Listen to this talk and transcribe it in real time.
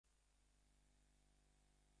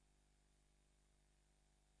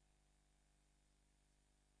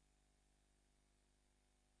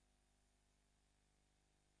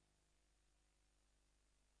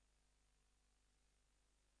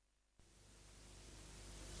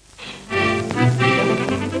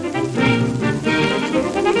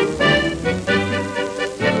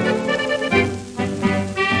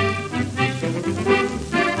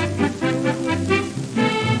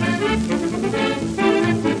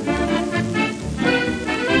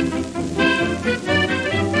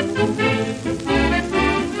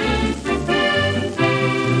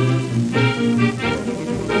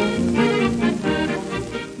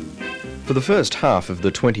the first half of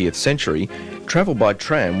the 20th century, travel by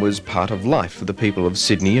tram was part of life for the people of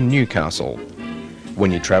Sydney and Newcastle.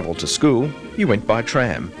 When you travelled to school, you went by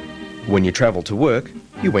tram. When you travelled to work,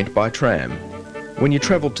 you went by tram. When you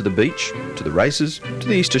travelled to the beach, to the races, to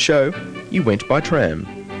the Easter show, you went by tram.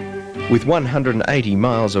 With 180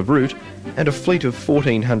 miles of route and a fleet of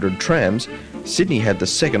 1,400 trams, Sydney had the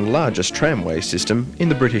second largest tramway system in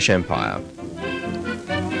the British Empire.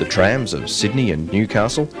 The trams of Sydney and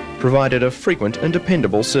Newcastle provided a frequent and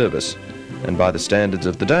dependable service, and by the standards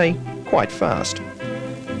of the day, quite fast.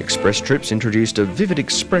 Express trips introduced a vivid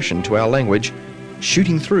expression to our language,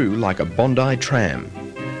 shooting through like a Bondi tram.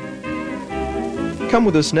 Come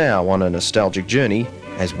with us now on a nostalgic journey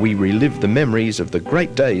as we relive the memories of the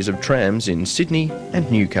great days of trams in Sydney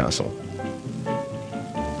and Newcastle.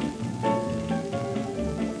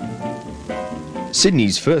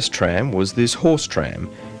 Sydney's first tram was this horse tram,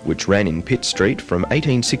 which ran in Pitt Street from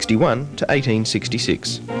 1861 to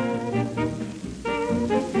 1866.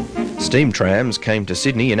 Steam trams came to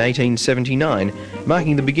Sydney in 1879,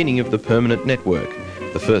 marking the beginning of the permanent network.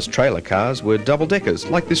 The first trailer cars were double-deckers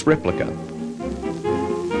like this replica.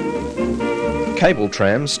 Cable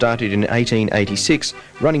trams started in 1886,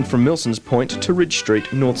 running from Milson's Point to Ridge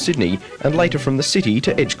Street, North Sydney, and later from the city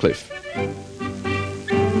to Edgecliff.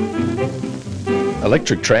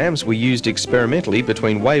 Electric trams were used experimentally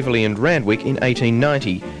between Waverley and Randwick in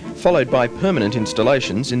 1890, followed by permanent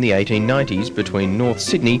installations in the 1890s between North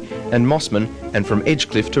Sydney and Mossman and from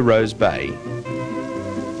Edgecliff to Rose Bay.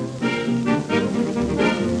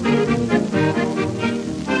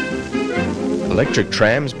 Electric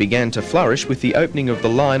trams began to flourish with the opening of the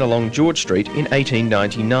line along George Street in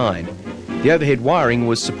 1899. The overhead wiring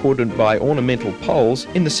was supported by ornamental poles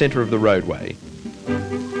in the centre of the roadway.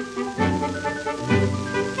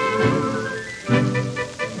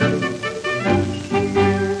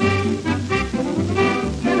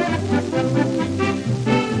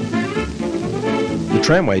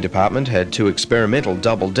 The tramway department had two experimental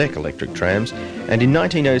double-deck electric trams, and in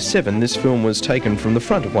 1907 this film was taken from the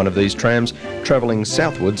front of one of these trams travelling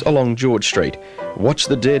southwards along George Street. Watch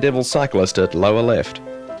the daredevil cyclist at lower left.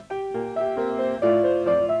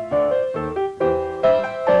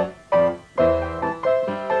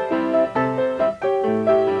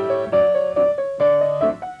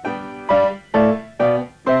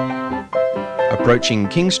 Approaching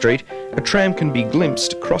King Street, a tram can be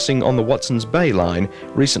glimpsed crossing on the Watson's Bay line,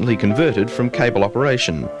 recently converted from cable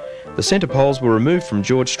operation. The centre poles were removed from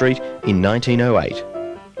George Street in 1908.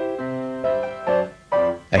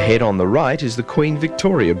 Ahead on the right is the Queen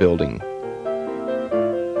Victoria building.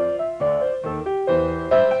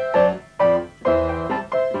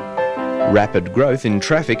 Rapid growth in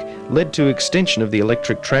traffic led to extension of the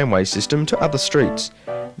electric tramway system to other streets.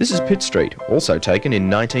 This is Pitt Street, also taken in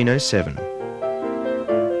 1907.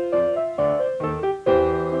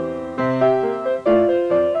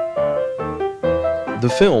 The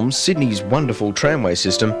film Sydney's Wonderful Tramway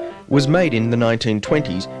System was made in the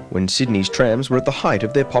 1920s when Sydney's trams were at the height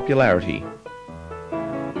of their popularity.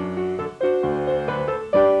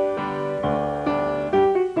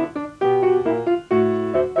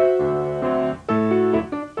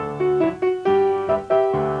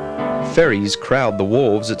 Ferries crowd the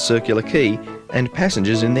wharves at Circular Quay, and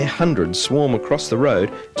passengers in their hundreds swarm across the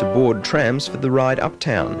road to board trams for the ride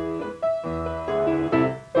uptown.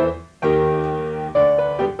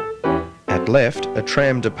 At left, a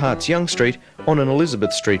tram departs Young Street on an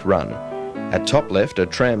Elizabeth Street run. At top left, a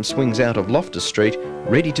tram swings out of Loftus Street,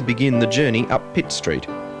 ready to begin the journey up Pitt Street.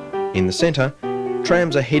 In the centre,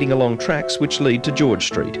 trams are heading along tracks which lead to George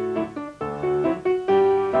Street.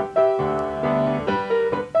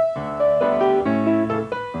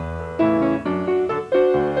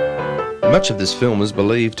 Much of this film is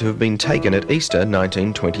believed to have been taken at Easter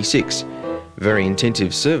 1926. Very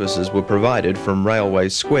intensive services were provided from Railway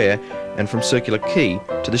Square and from Circular Quay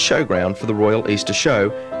to the showground for the Royal Easter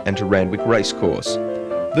Show and to Randwick Racecourse.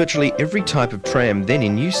 Virtually every type of tram then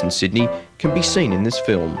in use in Sydney can be seen in this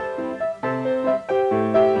film.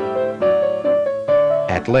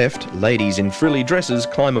 At left, ladies in frilly dresses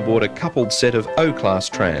climb aboard a coupled set of O-class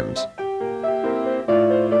trams.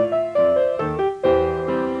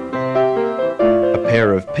 A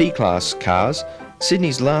pair of P-class cars,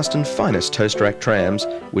 Sydney's last and finest toast-rack trams,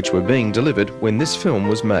 which were being delivered when this film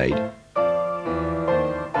was made.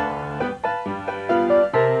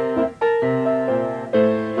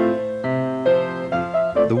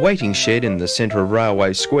 The waiting shed in the centre of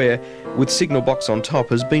Railway Square, with signal box on top,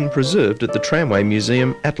 has been preserved at the Tramway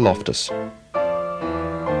Museum at Loftus.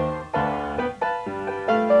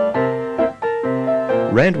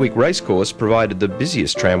 Randwick Racecourse provided the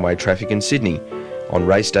busiest tramway traffic in Sydney. On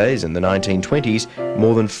race days in the 1920s,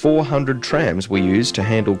 more than 400 trams were used to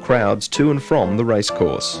handle crowds to and from the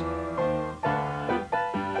racecourse.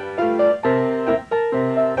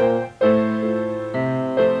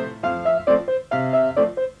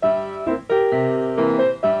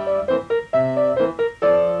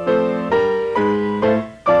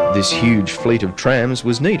 This huge fleet of trams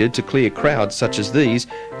was needed to clear crowds such as these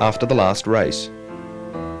after the last race.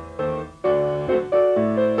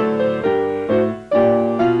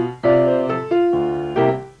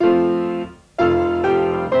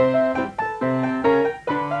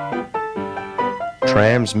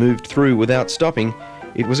 Trams moved through without stopping.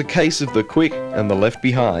 It was a case of the quick and the left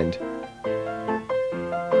behind.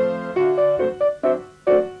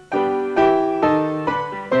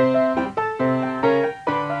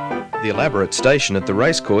 The elaborate station at the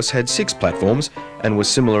racecourse had 6 platforms and was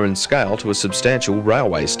similar in scale to a substantial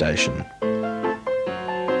railway station.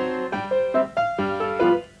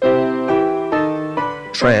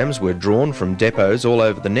 Trams were drawn from depots all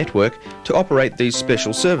over the network to operate these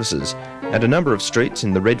special services, and a number of streets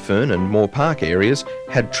in the Redfern and Moore Park areas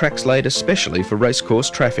had tracks laid especially for racecourse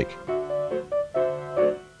traffic.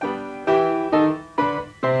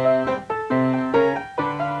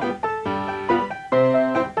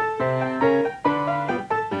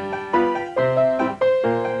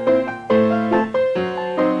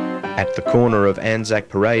 At the corner of Anzac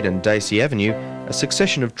Parade and Dacey Avenue, a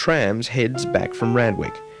succession of trams heads back from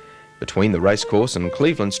Randwick. Between the racecourse and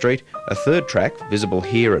Cleveland Street, a third track, visible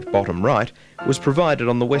here at bottom right, was provided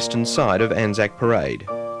on the western side of Anzac Parade.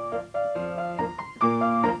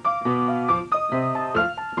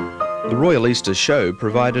 The Royal Easter Show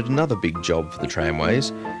provided another big job for the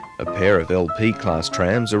tramways. A pair of LP class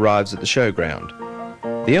trams arrives at the showground.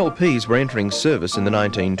 The LPs were entering service in the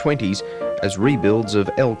 1920s as rebuilds of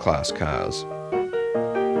L-class cars.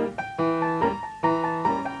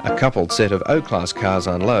 A coupled set of O-class cars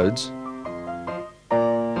unloads,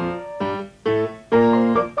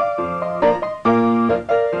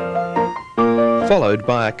 followed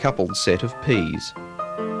by a coupled set of Ps.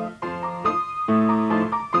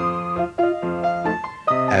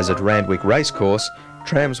 As at Randwick Racecourse,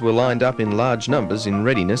 trams were lined up in large numbers in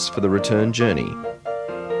readiness for the return journey.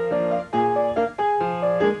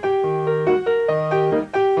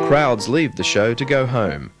 Crowds leave the show to go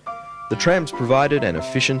home. The trams provided an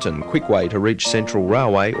efficient and quick way to reach Central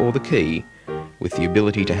Railway or the Quay. With the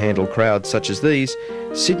ability to handle crowds such as these,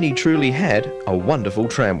 Sydney truly had a wonderful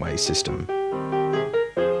tramway system.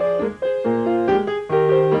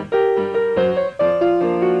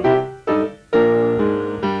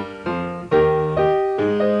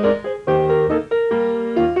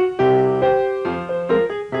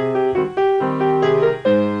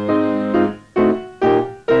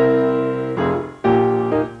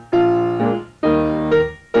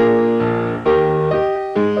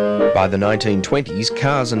 By the 1920s,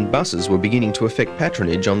 cars and buses were beginning to affect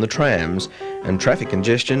patronage on the trams, and traffic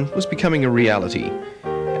congestion was becoming a reality.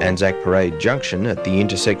 Anzac Parade Junction at the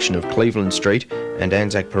intersection of Cleveland Street and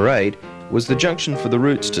Anzac Parade was the junction for the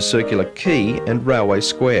routes to Circular Quay and Railway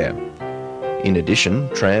Square. In addition,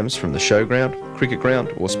 trams from the Showground, Cricket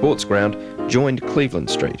Ground or Sports Ground joined Cleveland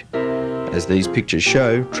Street. As these pictures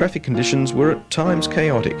show, traffic conditions were at times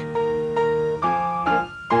chaotic.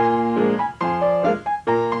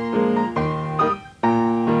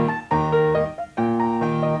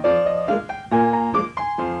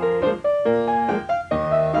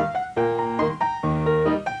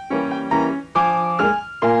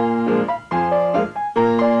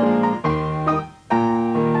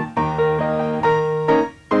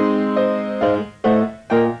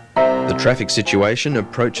 The traffic situation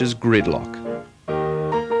approaches gridlock.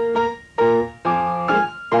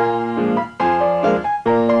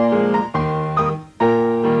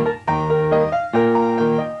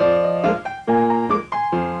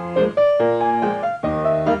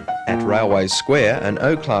 At Railway Square, an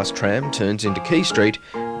O-class tram turns into Quay Street,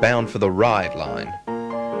 bound for the Ride line.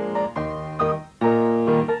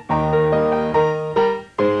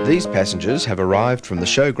 These passengers have arrived from the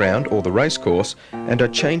showground or the racecourse and are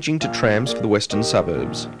changing to trams for the western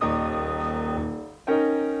suburbs.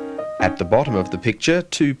 At the bottom of the picture,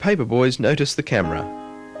 2 paper boys notice the camera.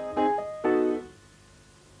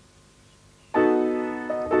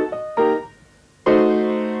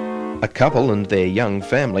 A couple and their young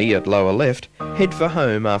family at lower left head for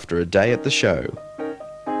home after a day at the show.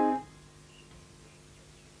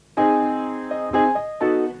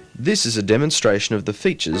 This is a demonstration of the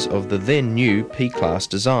features of the then new P-class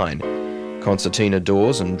design. Concertina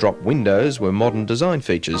doors and drop windows were modern design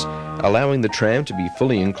features, allowing the tram to be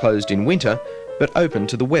fully enclosed in winter but open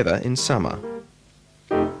to the weather in summer.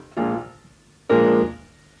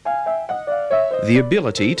 The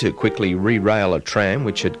ability to quickly re-rail a tram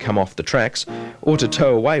which had come off the tracks or to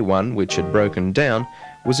tow away one which had broken down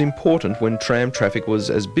was important when tram traffic was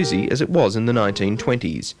as busy as it was in the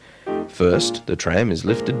 1920s. First, the tram is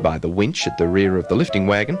lifted by the winch at the rear of the lifting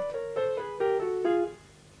wagon.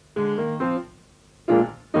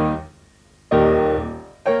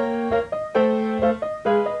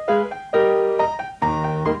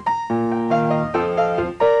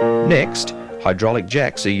 Next, hydraulic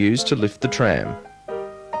jacks are used to lift the tram.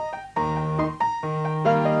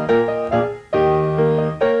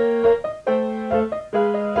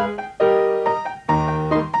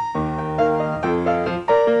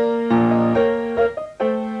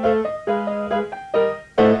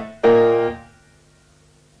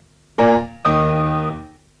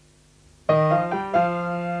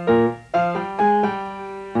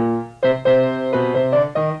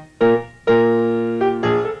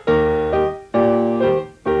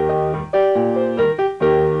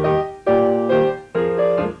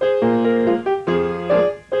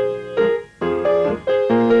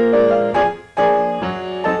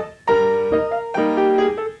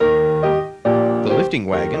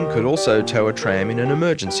 Wagon could also tow a tram in an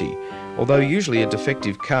emergency, although usually a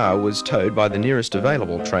defective car was towed by the nearest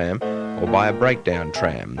available tram or by a breakdown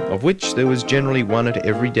tram, of which there was generally one at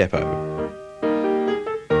every depot.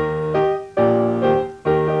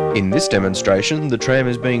 In this demonstration, the tram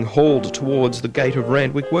is being hauled towards the gate of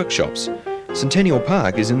Randwick Workshops. Centennial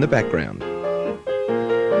Park is in the background.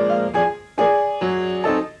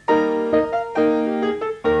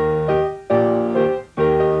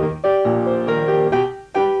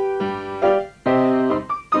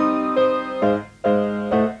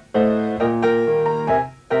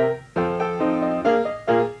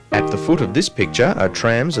 Foot of this picture are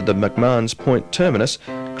trams at the McMahon's Point terminus,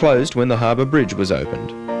 closed when the harbour bridge was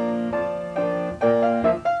opened.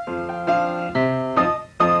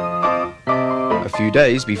 A few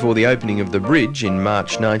days before the opening of the bridge in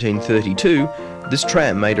March 1932, this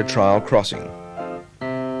tram made a trial crossing,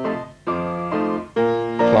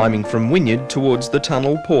 climbing from Wynyard towards the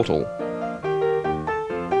tunnel portal.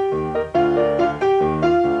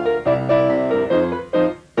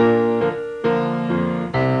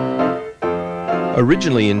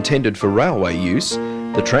 Originally intended for railway use,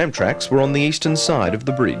 the tram tracks were on the eastern side of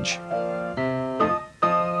the bridge.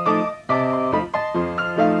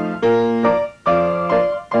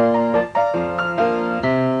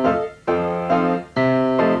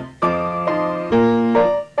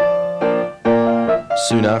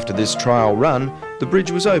 Soon after this trial run, the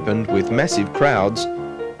bridge was opened with massive crowds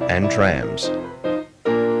and trams.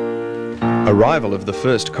 Arrival of the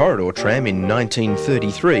first corridor tram in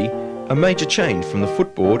 1933, a major change from the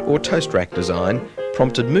footboard or toast rack design,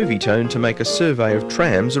 prompted Movietone to make a survey of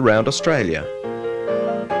trams around Australia.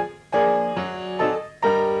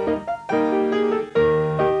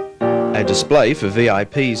 A display for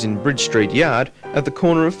VIPs in Bridge Street Yard at the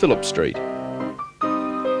corner of Phillip Street.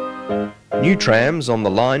 New trams on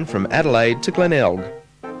the line from Adelaide to Glenelg.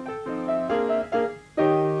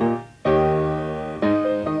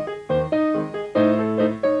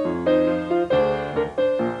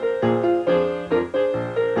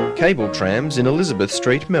 Cable trams in Elizabeth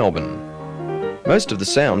Street, Melbourne. Most of the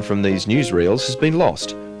sound from these newsreels has been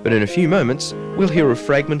lost, but in a few moments we'll hear a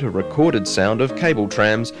fragment of recorded sound of cable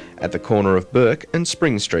trams at the corner of Burke and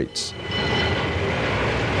Spring Streets.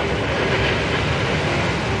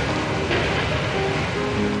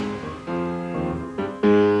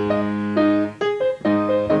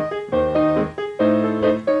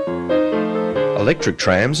 Electric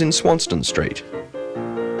trams in Swanston Street.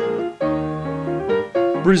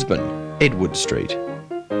 Brisbane, Edward Street.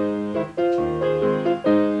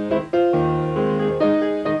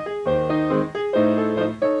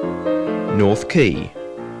 North Quay.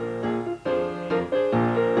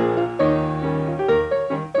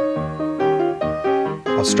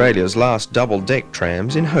 Australia's last double-deck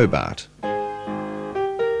trams in Hobart.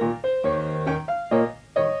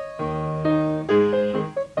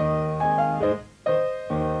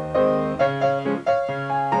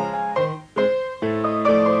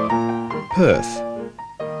 Perth.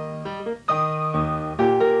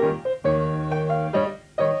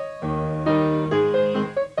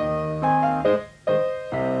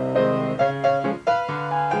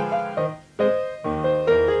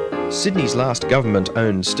 Sydney's last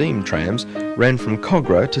government-owned steam trams ran from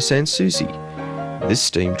Cogra to Sans Souci. This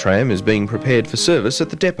steam tram is being prepared for service at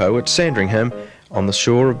the depot at Sandringham on the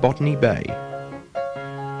shore of Botany Bay.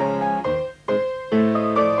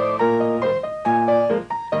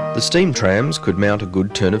 The steam trams could mount a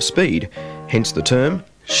good turn of speed, hence the term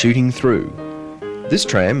shooting through. This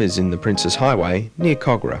tram is in the Princes Highway near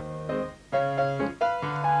Kogarah.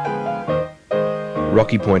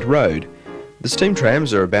 Rocky Point Road. The steam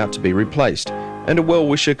trams are about to be replaced, and a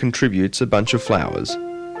well-wisher contributes a bunch of flowers.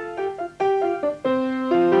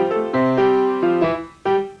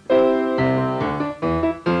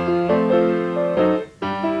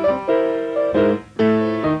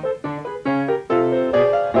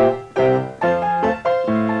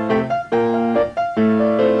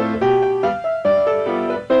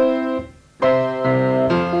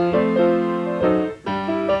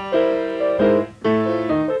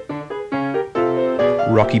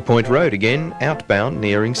 Rocky Point Road again, outbound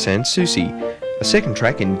nearing Sans Souci. A second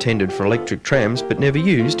track intended for electric trams but never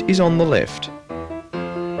used is on the left.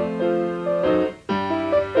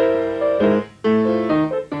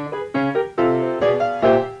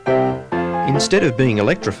 Instead of being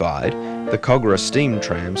electrified, the Kogarah steam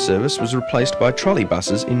tram service was replaced by trolley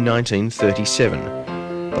buses in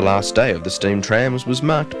 1937. The last day of the steam trams was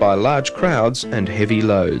marked by large crowds and heavy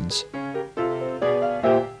loads.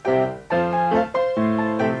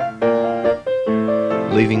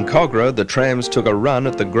 Leaving Kogarah, the trams took a run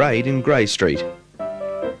at the grade in Grey Street.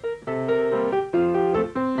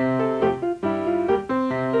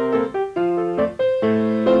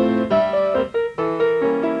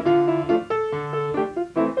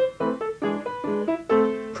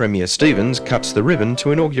 Premier Stevens cuts the ribbon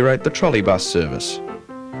to inaugurate the trolley bus service.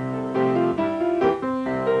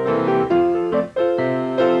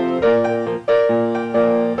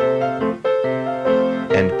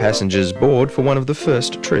 Passengers board for one of the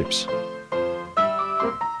first trips.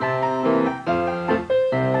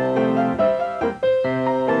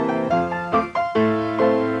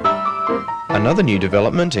 Another new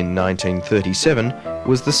development in 1937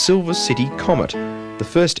 was the Silver City Comet, the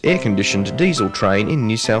first air-conditioned diesel train in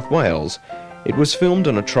New South Wales. It was filmed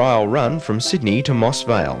on a trial run from Sydney to Moss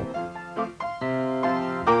Vale.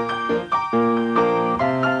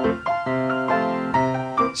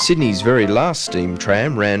 Sydney's very last steam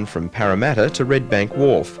tram ran from Parramatta to Redbank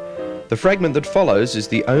Wharf. The fragment that follows is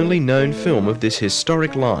the only known film of this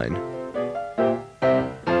historic line.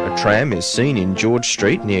 A tram is seen in George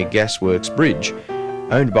Street near Gasworks Bridge.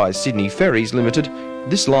 Owned by Sydney Ferries Limited,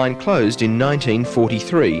 this line closed in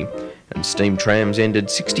 1943, and steam trams ended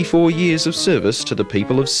 64 years of service to the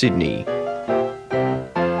people of Sydney.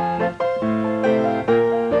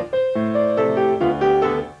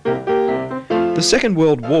 The Second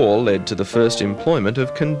World War led to the first employment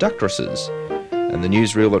of conductresses, and the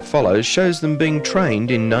newsreel that follows shows them being trained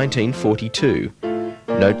in 1942.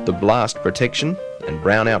 Note the blast protection and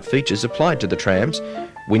brownout features applied to the trams,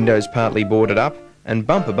 windows partly boarded up and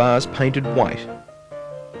bumper bars painted white.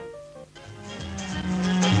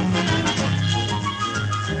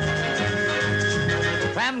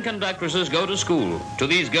 Conductresses go to school. To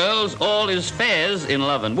these girls, all is fares in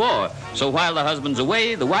love and war. So while the husband's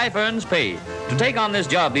away, the wife earns pay. To take on this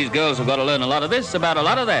job, these girls have got to learn a lot of this about a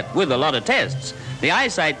lot of that, with a lot of tests. The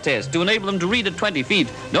eyesight test to enable them to read at 20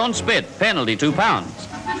 feet. Don't spit. Penalty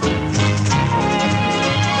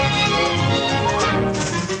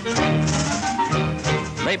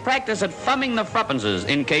 £2. They practice at thumbing the fruppenses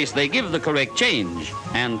in case they give the correct change.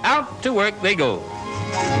 And out to work they go.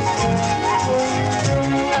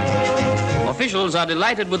 Officials are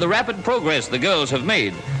delighted with the rapid progress the girls have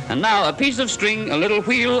made. And now a piece of string, a little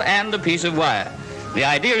wheel, and a piece of wire. The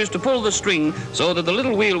idea is to pull the string so that the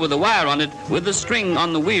little wheel with the wire on it, with the string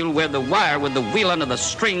on the wheel, where the wire with the wheel under the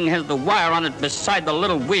string has the wire on it beside the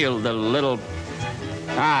little wheel, that's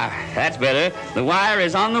better. The wire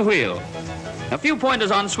is on the wheel. A few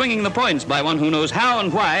pointers on swinging the points by one who knows how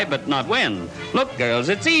and why, but not when. Look, girls,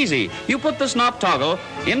 it's easy. You put the snop toggle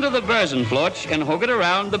into the Börsenfloch and hook it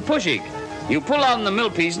around the pushig. You pull on the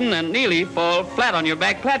millpieces and nearly fall flat on your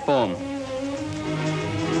back platform.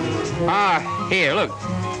 Here, look.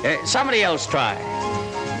 Somebody else try.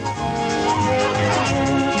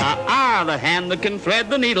 The hand that can thread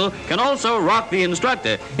the needle can also rock the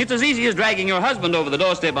instructor. It's as easy as dragging your husband over the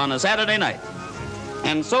doorstep on a Saturday night.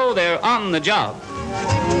 And so they're on the job.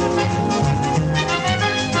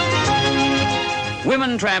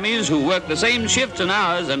 Women trammies who work the same shifts and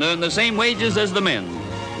hours and earn the same wages as the men.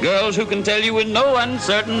 Girls who can tell you in no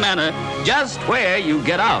uncertain manner just where you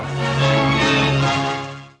get out.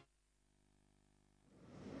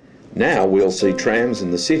 Now we'll see trams in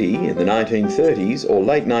the city in the 1930s or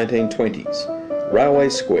late 1920s. Railway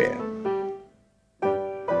Square.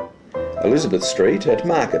 Elizabeth Street at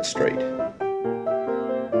Market Street.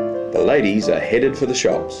 The ladies are headed for the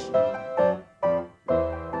shops.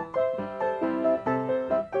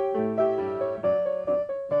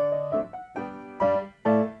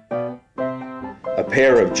 A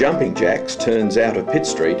pair of jumping jacks turns out of Pitt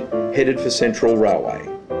Street, headed for Central Railway.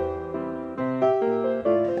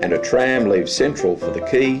 And a tram leaves Central for the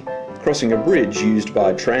quay, crossing a bridge used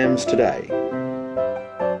by trams today.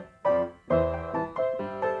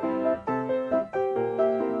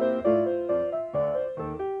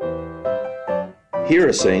 Here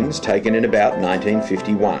are scenes taken in about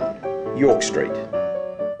 1951, York Street.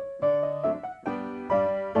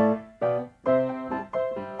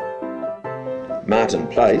 Martin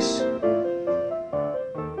Place,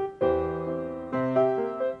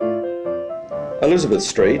 Elizabeth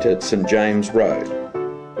Street at St James Road,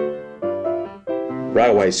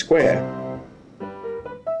 Railway Square,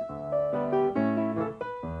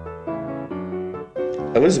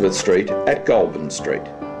 Elizabeth Street at Goulburn Street,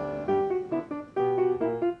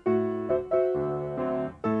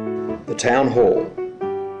 the Town Hall,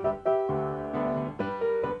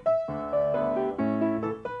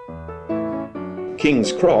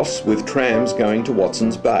 King's Cross with trams going to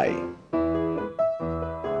Watson's Bay,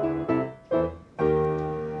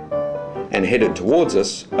 and headed towards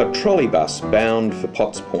us, a trolley bus bound for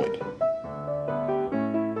Potts Point.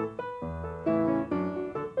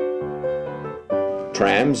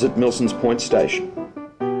 Trams at Milson's Point Station.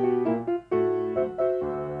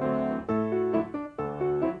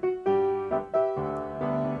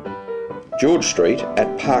 George Street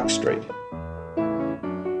at Park Street.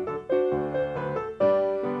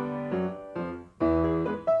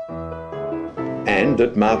 And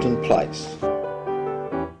at Martin Place.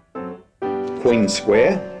 Queen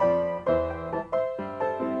Square,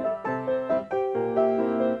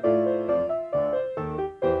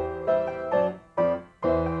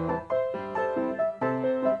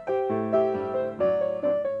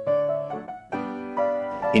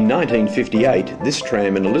 in 1958, this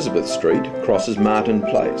tram in Elizabeth Street crosses Martin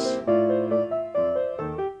Place.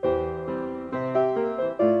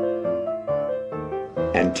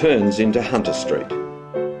 And turns into Hunter Street.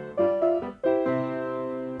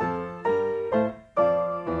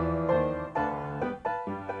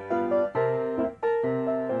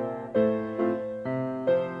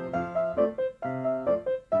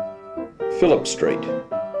 Phillip Street,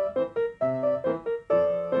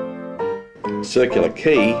 Circular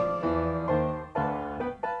Quay,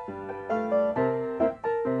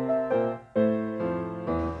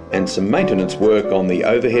 and some maintenance work on the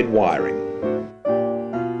overhead wiring.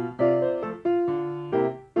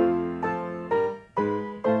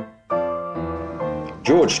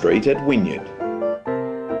 George Street at Wynyard.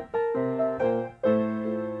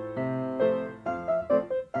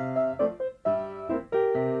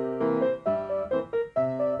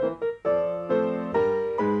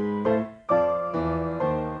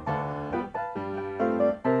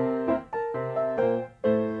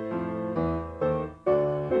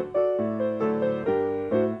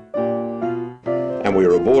 And we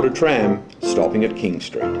are aboard a tram stopping at King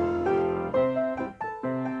Street.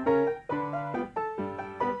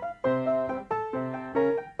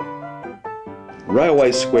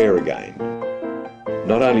 Railway Square again.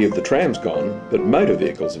 Not only have the trams gone, but motor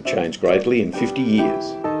vehicles have changed greatly in 50 years.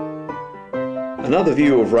 Another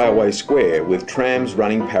view of Railway Square with trams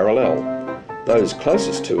running parallel. Those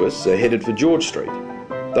closest to us are headed for George Street.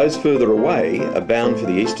 Those further away are bound for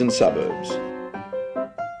the eastern suburbs.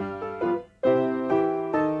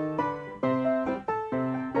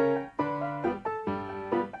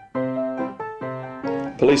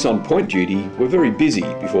 Police on point duty were very busy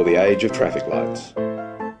before the age of traffic lights.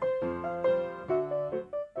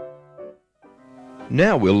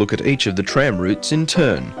 Now we'll look at each of the tram routes in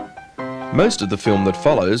turn. Most of the film that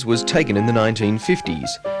follows was taken in the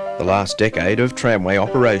 1950s, the last decade of tramway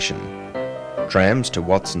operation. Trams to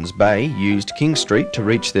Watson's Bay used King Street to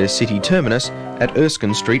reach their city terminus at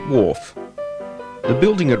Erskine Street Wharf. The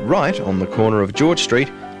building at Wright on the corner of George Street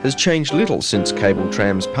has changed little since cable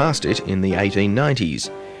trams passed it in the 1890s.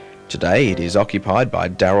 Today it is occupied by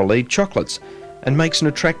Darrell Chocolates and makes an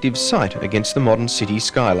attractive sight against the modern city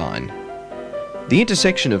skyline. The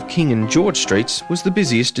intersection of King and George Streets was the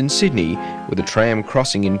busiest in Sydney, with a tram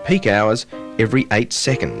crossing in peak hours every 8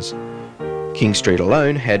 seconds. King Street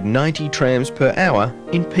alone had 90 trams per hour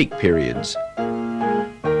in peak periods.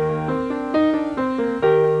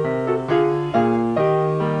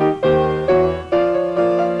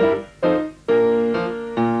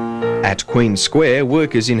 At Queen Square,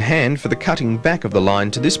 work is in hand for the cutting back of the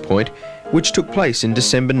line to this point, which took place in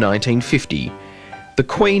December 1950. The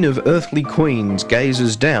Queen of Earthly Queens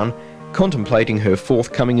gazes down contemplating her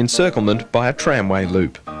forthcoming encirclement by a tramway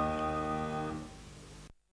loop.